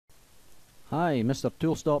Hi, Mr.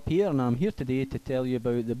 Toolstop here, and I'm here today to tell you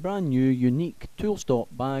about the brand new unique Toolstop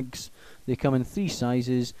bags. They come in three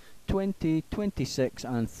sizes, 20, 26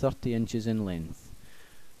 and 30 inches in length.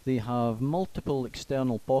 They have multiple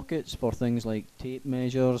external pockets for things like tape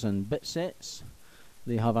measures and bit sets.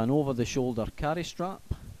 They have an over-the-shoulder carry strap,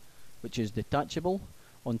 which is detachable.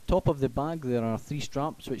 On top of the bag there are three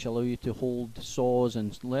straps which allow you to hold saws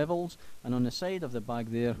and levels, and on the side of the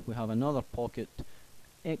bag there we have another pocket,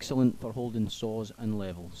 excellent for holding saws and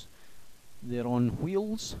levels. They're on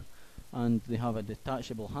wheels and they have a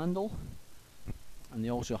detachable handle, and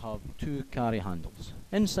they also have two carry handles.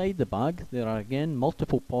 Inside the bag there are again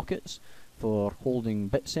multiple pockets for holding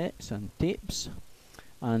bit sets and tapes,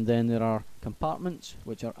 and then there are compartments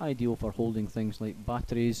which are ideal for holding things like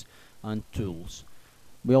batteries and tools.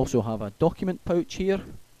 We also have a document pouch here.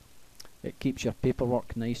 It keeps your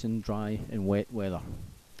paperwork nice and dry in wet weather.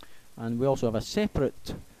 And we also have a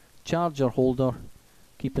separate charger holder,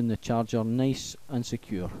 keeping the charger nice and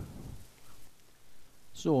secure.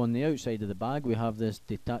 So on the outside of the bag we have this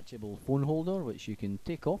detachable phone holder which you can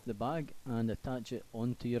take off the bag and attach it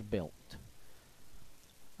onto your belt.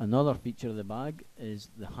 Another feature of the bag is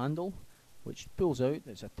the handle, which pulls out.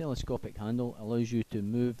 It's a telescopic handle, allows you to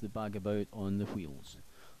move the bag about on the wheels.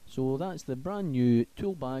 So that's the brand new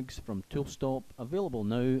tool bags from Toolstop, available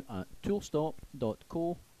now at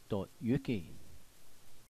toolstop.co.uk.